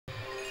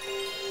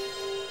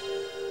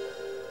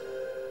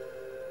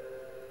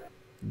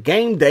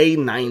Gameday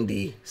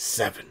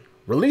 97.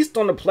 Released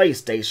on the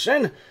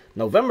PlayStation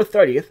November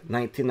 30th,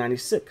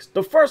 1996.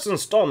 The first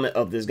installment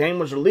of this game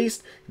was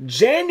released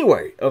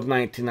January of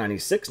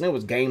 1996, and it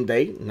was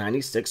Gameday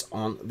 96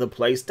 on the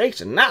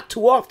PlayStation. Not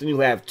too often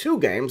you have two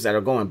games that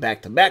are going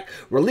back to back,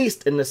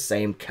 released in the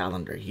same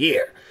calendar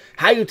year.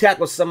 How you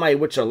tackle somebody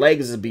with your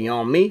legs is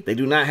beyond me. They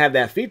do not have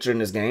that feature in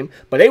this game,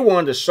 but they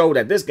wanted to show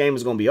that this game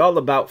is going to be all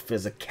about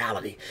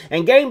physicality.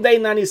 And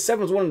Gameday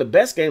 97 is one of the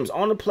best games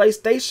on the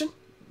PlayStation,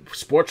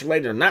 sports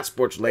related or not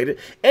sports related,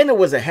 and it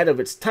was ahead of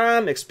its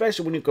time,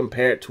 especially when you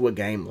compare it to a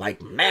game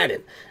like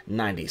Madden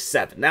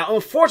 97. Now,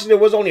 unfortunately,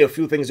 there was only a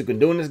few things you can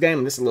do in this game,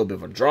 and this is a little bit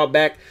of a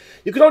drawback.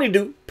 You could only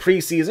do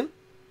preseason,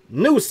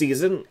 new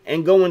season,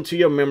 and go into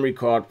your memory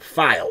card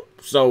file.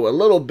 So a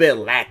little bit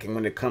lacking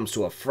when it comes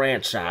to a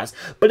franchise,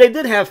 but they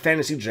did have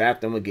fantasy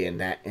draft, and we'll get into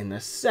that in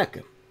a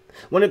second.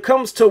 When it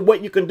comes to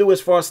what you can do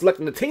as far as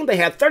selecting the team, they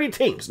had 30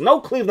 teams.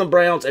 No Cleveland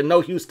Browns and no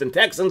Houston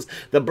Texans.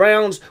 The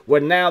Browns were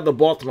now the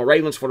Baltimore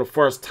Ravens for the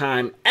first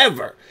time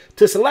ever.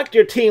 To select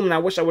your team, and I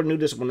wish I would have knew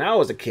this when I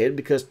was a kid,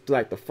 because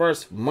like the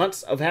first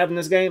months of having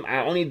this game,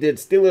 I only did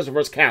Steelers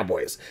versus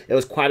Cowboys. It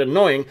was quite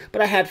annoying,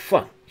 but I had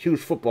fun. Huge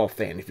football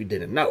fan, if you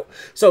didn't know.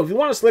 So if you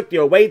want to select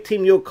your away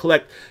team, you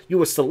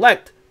would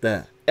select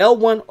the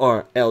L1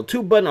 or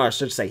L2 button, or I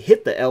should say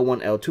hit the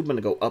L1, L2 button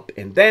to go up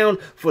and down.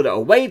 For the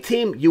away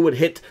team, you would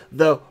hit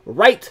the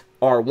right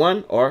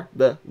R1 or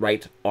the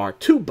right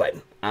R2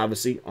 button,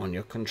 obviously on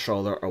your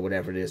controller or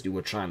whatever it is you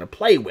were trying to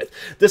play with.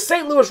 The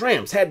St. Louis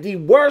Rams had the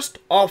worst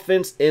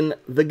offense in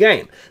the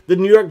game. The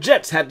New York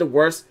Jets had the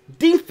worst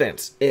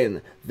defense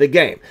in the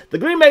game. The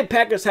Green Bay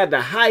Packers had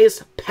the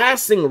highest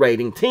passing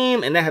rating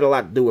team, and that had a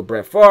lot to do with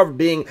Brett Favre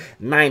being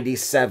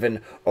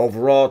 97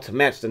 overall to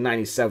match the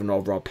 97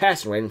 overall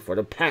passing rating for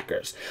the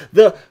Packers.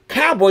 The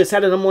Cowboys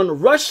had a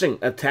 #1 rushing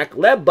attack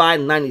led by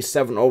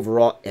 97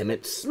 overall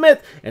Emmitt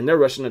Smith, and their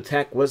rushing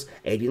attack was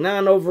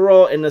 89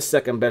 overall, and the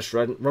second best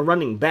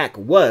running back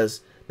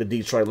was the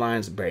Detroit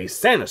Lions' Barry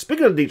Sanders.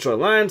 Speaking of Detroit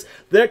Lions,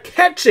 their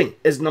catching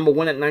is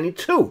 #1 at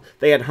 92.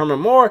 They had Herman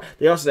Moore,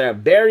 they also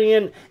had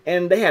Berrien,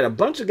 and they had a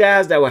bunch of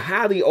guys that were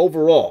highly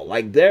overall.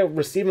 Like, their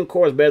receiving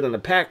core is better than the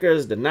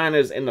Packers, the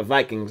Niners, and the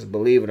Vikings,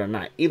 believe it or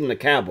not, even the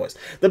Cowboys.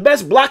 The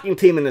best blocking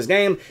team in this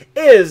game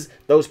is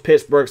those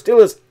Pittsburgh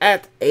Steelers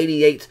at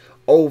 88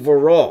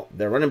 overall.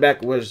 Their running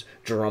back was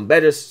Jerome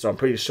Bettis, so I'm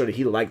pretty sure that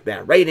he liked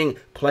that rating,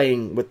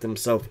 playing with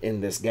himself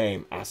in this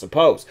game, I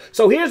suppose.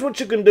 So here's what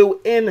you can do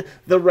in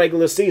the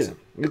regular season.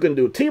 You can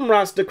do team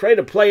roster, create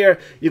a player.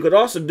 You could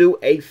also do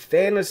a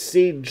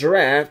fantasy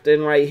draft,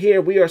 and right here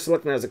we are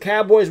selecting as the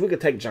Cowboys. We could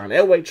take John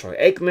Elway, Troy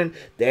Aikman,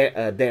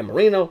 Dan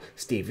Marino,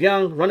 Steve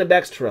Young. Running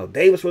backs, Terrell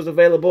Davis was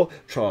available,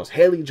 Charles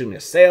Haley,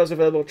 Junior Sales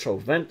available,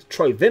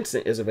 Troy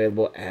Vincent is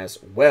available as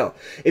well.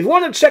 If you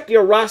want to check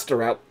your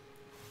roster out,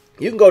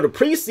 you can go to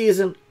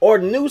preseason or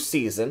new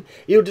season.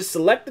 You just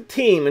select the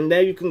team, and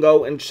then you can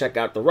go and check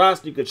out the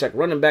roster. You can check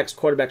running backs,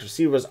 quarterbacks,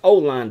 receivers,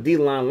 O-line,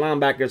 D-line,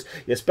 linebackers,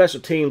 your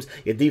special teams,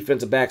 your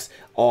defensive backs,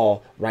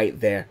 all right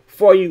there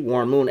for you.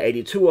 Warren Moon,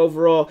 82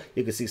 overall.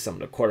 You can see some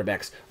of the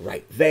quarterbacks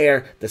right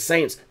there. The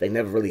Saints, they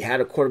never really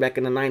had a quarterback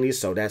in the 90s,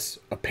 so that's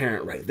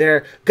apparent right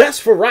there. Gus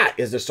Frerotte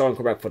is the starting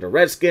quarterback for the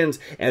Redskins,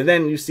 and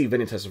then you see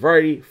Vinny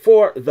Testaverde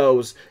for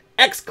those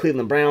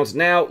ex-Cleveland Browns,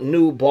 now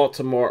new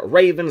Baltimore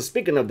Ravens.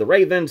 Speaking of the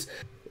Ravens,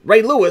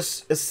 Ray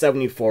Lewis is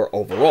 74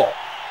 overall.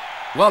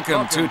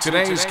 Welcome to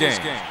today's game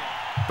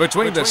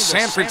between the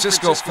San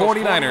Francisco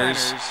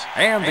 49ers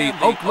and the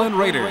Oakland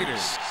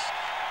Raiders.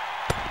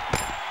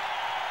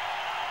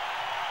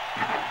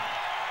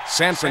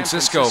 San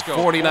Francisco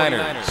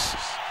 49ers,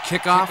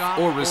 kickoff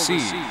or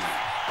receive.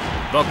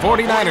 The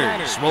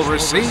 49ers will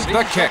receive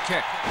the kick.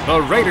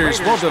 The Raiders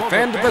will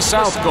defend the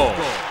south goal.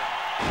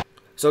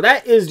 So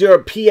that is your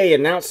PA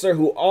announcer,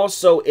 who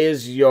also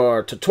is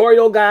your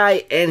tutorial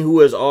guy and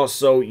who is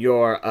also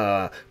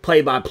your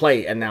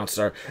play-by-play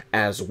announcer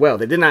as well.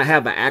 They did not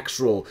have an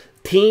actual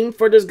team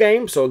for this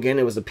game, so again,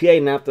 it was the PA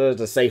announcer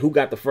to say who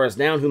got the first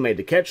down, who made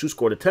the catch, who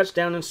scored a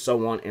touchdown, and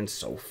so on and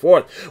so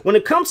forth. When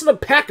it comes to the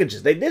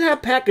packages, they did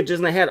have packages,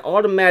 and they had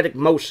automatic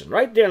motion.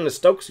 Right there in the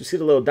Stokes, you see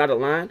the little dotted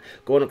line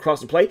going across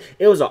the play?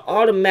 It was an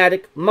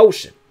automatic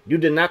motion. You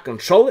did not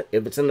control it.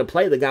 If it's in the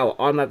play, the guy will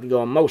automatically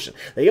go in motion.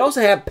 They also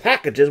have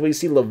packages where you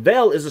see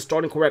Lavelle is the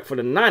starting quarterback for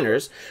the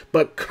Niners,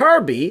 but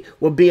Kirby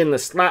will be in the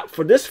slot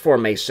for this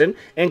formation,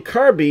 and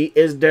Kirby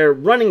is their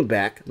running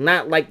back,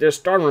 not like their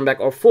starting running back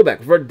or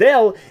fullback.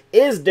 Verdell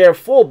is their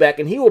fullback,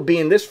 and he will be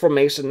in this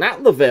formation,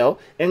 not Lavelle,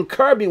 and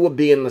Kirby will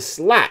be in the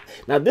slot.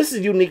 Now, this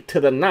is unique to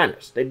the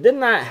Niners. They did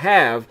not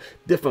have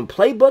different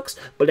playbooks,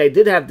 but they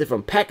did have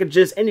different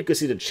packages, and you can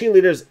see the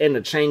cheerleaders and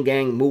the chain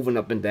gang moving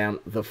up and down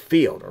the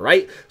field, all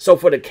right? So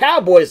for the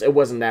Cowboys, it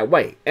wasn't that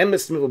way.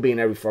 Emmitt Smith will be in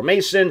every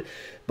formation,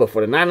 but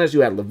for the Niners,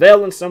 you had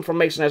Lavelle in some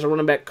formation as a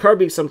running back,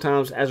 Kirby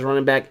sometimes as a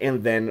running back,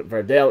 and then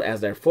Verdell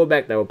as their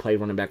fullback that will play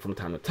running back from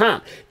time to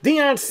time.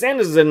 Deion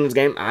Sanders is in this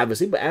game,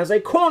 obviously, but as a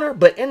corner,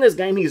 but in this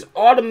game, he's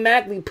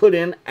automatically put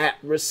in at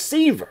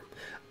receiver.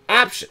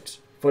 Options: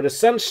 For the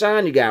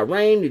sunshine, you got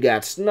rain, you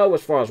got snow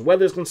as far as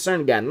weather is concerned,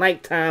 you got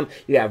nighttime,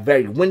 you got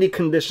very windy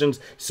conditions,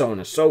 so on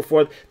and so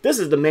forth. This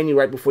is the menu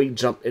right before you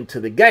jump into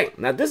the game.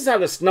 Now, this is how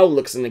the snow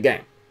looks in the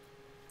game.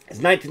 It's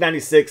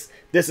 1996.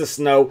 This is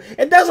snow.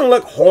 It doesn't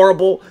look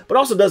horrible, but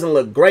also doesn't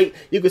look great.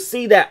 You can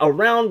see that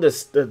around the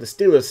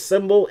Steelers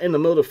symbol in the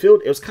middle of the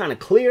field, it was kind of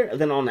clear.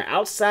 And then on the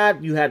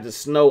outside, you had the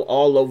snow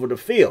all over the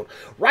field.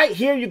 Right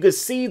here, you could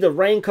see the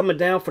rain coming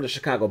down for the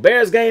Chicago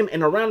Bears game.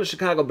 And around the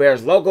Chicago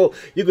Bears logo,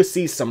 you could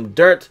see some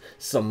dirt,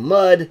 some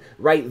mud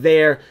right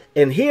there.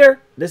 And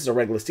here, this is a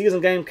regular season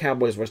game,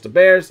 Cowboys versus the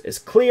Bears. It's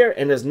clear,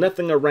 and there's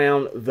nothing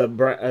around the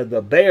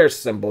Bears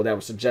symbol that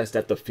would suggest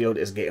that the field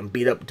is getting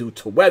beat up due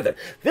to weather.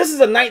 This is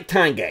a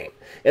nighttime game.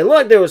 It looked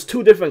like there was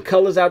two different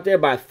colors out there,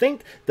 but I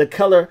think the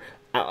color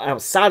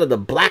outside of the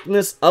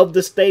blackness of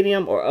the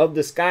stadium or of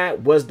the sky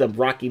was the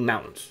Rocky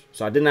Mountains.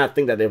 So I did not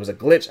think that there was a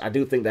glitch. I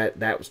do think that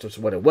that was just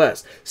what it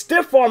was.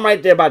 Stiff arm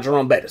right there by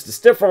Jerome Bettis. The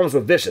stiff arms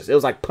were vicious. It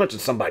was like punching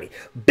somebody.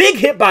 Big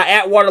hit by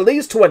Atwater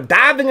leads to a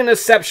diving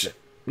interception.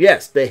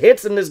 Yes, the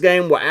hits in this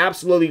game were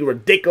absolutely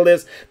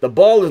ridiculous. The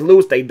ball is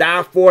loose. They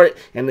dive for it.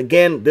 And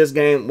again, this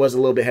game was a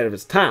little bit ahead of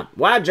its time.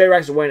 Why J.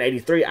 Rice is wearing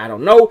 83, I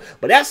don't know.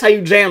 But that's how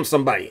you jam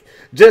somebody.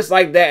 Just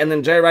like that. And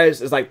then J.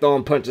 Rice is like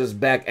throwing punches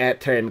back at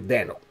Terry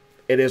McDaniel.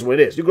 It is what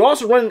it is. You could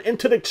also run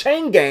into the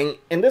chain gang.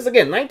 And this,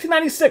 again,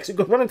 1996, you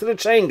could run into the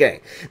chain gang.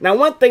 Now,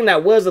 one thing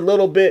that was a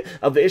little bit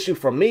of the issue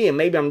for me, and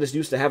maybe I'm just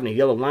used to having a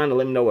yellow line to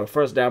let me know where a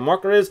first down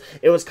marker is,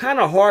 it was kind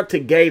of hard to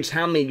gauge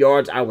how many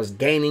yards I was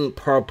gaining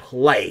per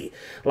play.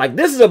 Like,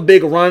 this is a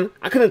big run.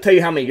 I couldn't tell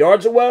you how many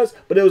yards it was,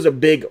 but it was a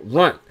big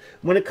run.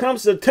 When it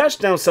comes to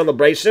touchdown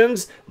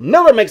celebrations,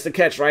 Miller makes the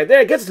catch right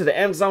there, gets to the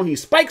end zone, he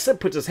spikes it,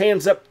 puts his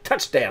hands up,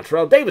 touchdown.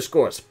 Terrell Davis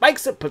scores,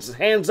 spikes it, puts his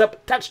hands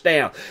up,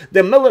 touchdown.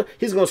 Then Miller,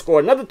 he's going to score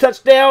another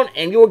touchdown,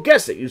 and you'll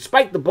guess it. You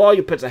spike the ball,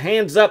 you put your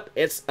hands up,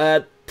 it's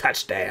a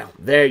touchdown.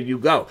 There you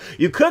go.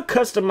 You could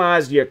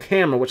customize your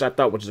camera, which I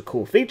thought was a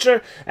cool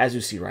feature. As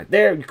you see right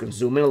there, you can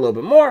zoom in a little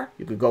bit more.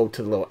 You could go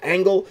to the little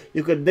angle.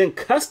 You could then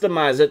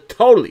customize it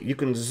totally. You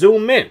can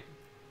zoom in.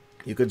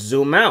 You could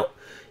zoom out.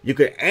 You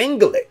could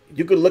angle it.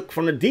 You could look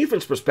from the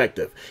defense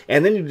perspective.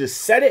 And then you just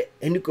set it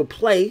and you could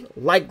play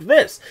like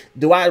this.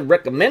 Do I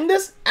recommend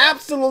this?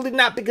 Absolutely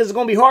not, because it's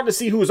going to be hard to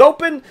see who's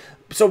open.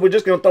 So we're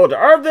just going to throw it to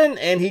Irvin,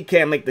 and he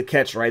can't make the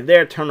catch right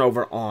there.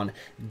 Turnover on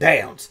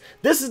downs.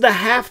 This is the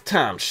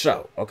halftime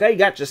show, okay? You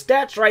got your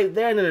stats right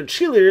there, and then the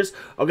cheerleaders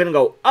are going to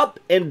go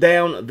up and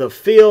down the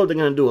field. They're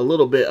going to do a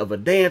little bit of a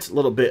dance, a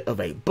little bit of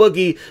a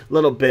boogie, a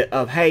little bit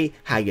of, hey,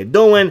 how you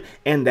doing?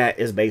 And that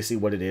is basically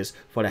what it is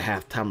for the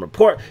halftime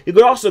report. You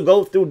could also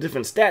go through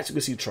different stats. You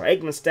can see Troy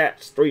Aikman's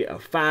stats, 3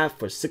 of 5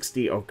 for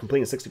 60, or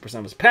completing 60%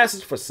 of his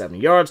passes for 70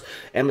 yards.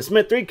 Emmitt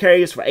Smith, 3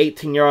 carries for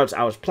 18 yards.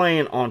 I was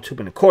playing on 2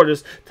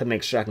 1/4 to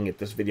make sure I can get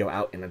this video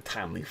out in a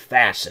timely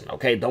fashion,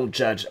 okay? Don't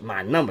judge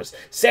my numbers.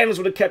 Sanders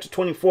with a catch of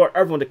 24,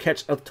 Irvin with a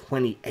catch of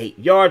 28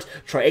 yards.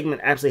 Troy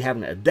Aikman absolutely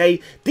having a day.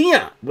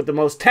 Deion with the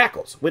most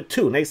tackles with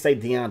 2. And they say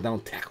Deion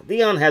don't tackle.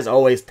 Deion has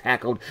always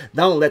tackled.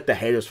 Don't let the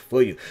haters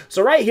fool you.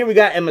 So right here we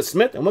got Emmitt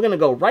Smith, and we're going to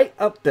go right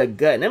up the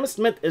gut. And Emmitt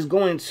Smith is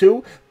going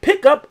to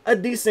pick up a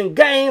decent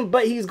game,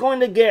 but he's going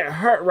to get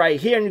hurt right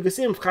here, and you can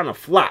see him kind of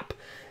flop.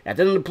 At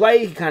the end of the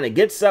play, he kind of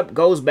gets up,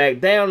 goes back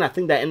down. I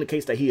think that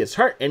indicates that he is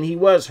hurt, and he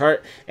was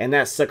hurt, and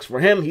that sucks for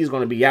him. He's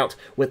going to be out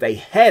with a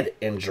head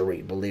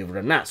injury, believe it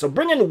or not. So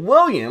bring in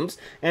Williams,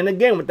 and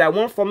again, with that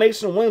one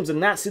formation, Williams did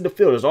not see the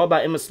field. It's all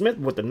about Emmitt Smith.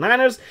 With the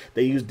Niners,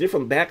 they use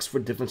different backs for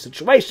different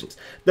situations.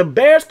 The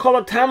Bears call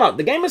a timeout.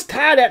 The game is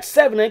tied at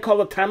 7. They call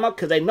a timeout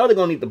because they know they're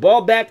going to need the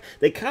ball back.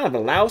 They kind of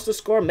allow us to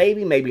score,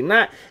 maybe, maybe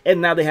not, and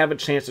now they have a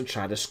chance to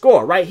try to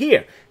score. Right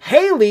here,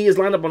 Haley is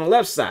lined up on the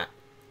left side.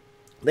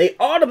 They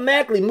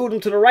automatically moved him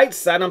to the right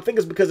side. I'm thinking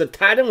it's because the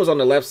tight end was on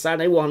the left side.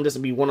 They want him just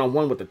to be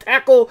one-on-one with the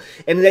tackle,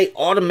 and they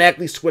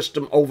automatically switched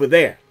him over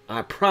there.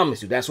 I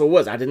promise you, that's what it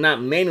was. I did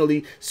not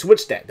manually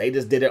switch that. They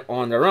just did it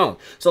on their own.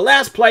 So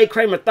last play,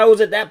 Kramer throws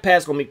it. That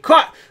pass going to be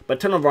caught,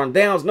 but turnover on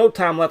downs. No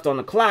time left on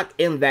the clock,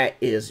 and that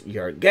is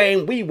your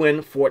game. We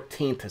win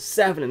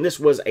 14-7, and this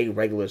was a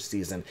regular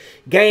season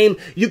game.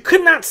 You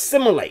could not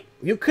simulate.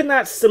 You could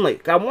not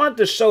simulate. I wanted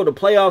to show the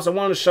playoffs. I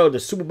wanted to show the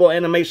Super Bowl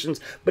animations,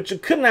 but you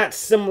could not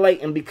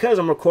simulate, and because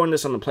I'm recording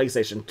this on the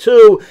PlayStation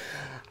 2,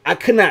 I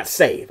could not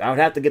save. I would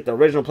have to get the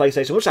original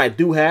PlayStation, which I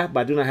do have, but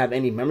I do not have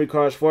any memory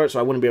cards for it, so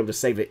I wouldn't be able to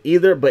save it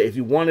either. But if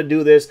you want to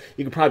do this,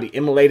 you could probably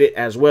emulate it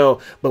as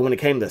well. But when it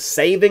came to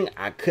saving,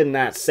 I could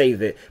not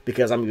save it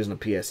because I'm using a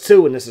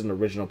PS2, and this is an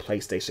original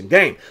PlayStation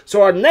game.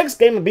 So our next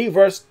game will be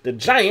versus the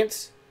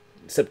Giants,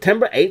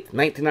 September 8th,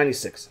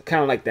 1996. I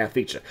kind of like that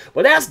feature.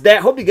 Well, that's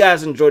that. Hope you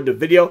guys enjoyed the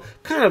video.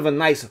 Kind of a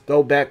nice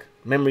go back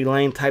memory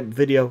lane type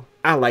video.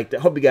 I liked it.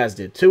 Hope you guys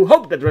did too.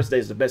 Hope that the rest of the day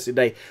is the best of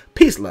your day.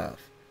 Peace,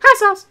 love. Hot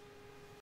sauce.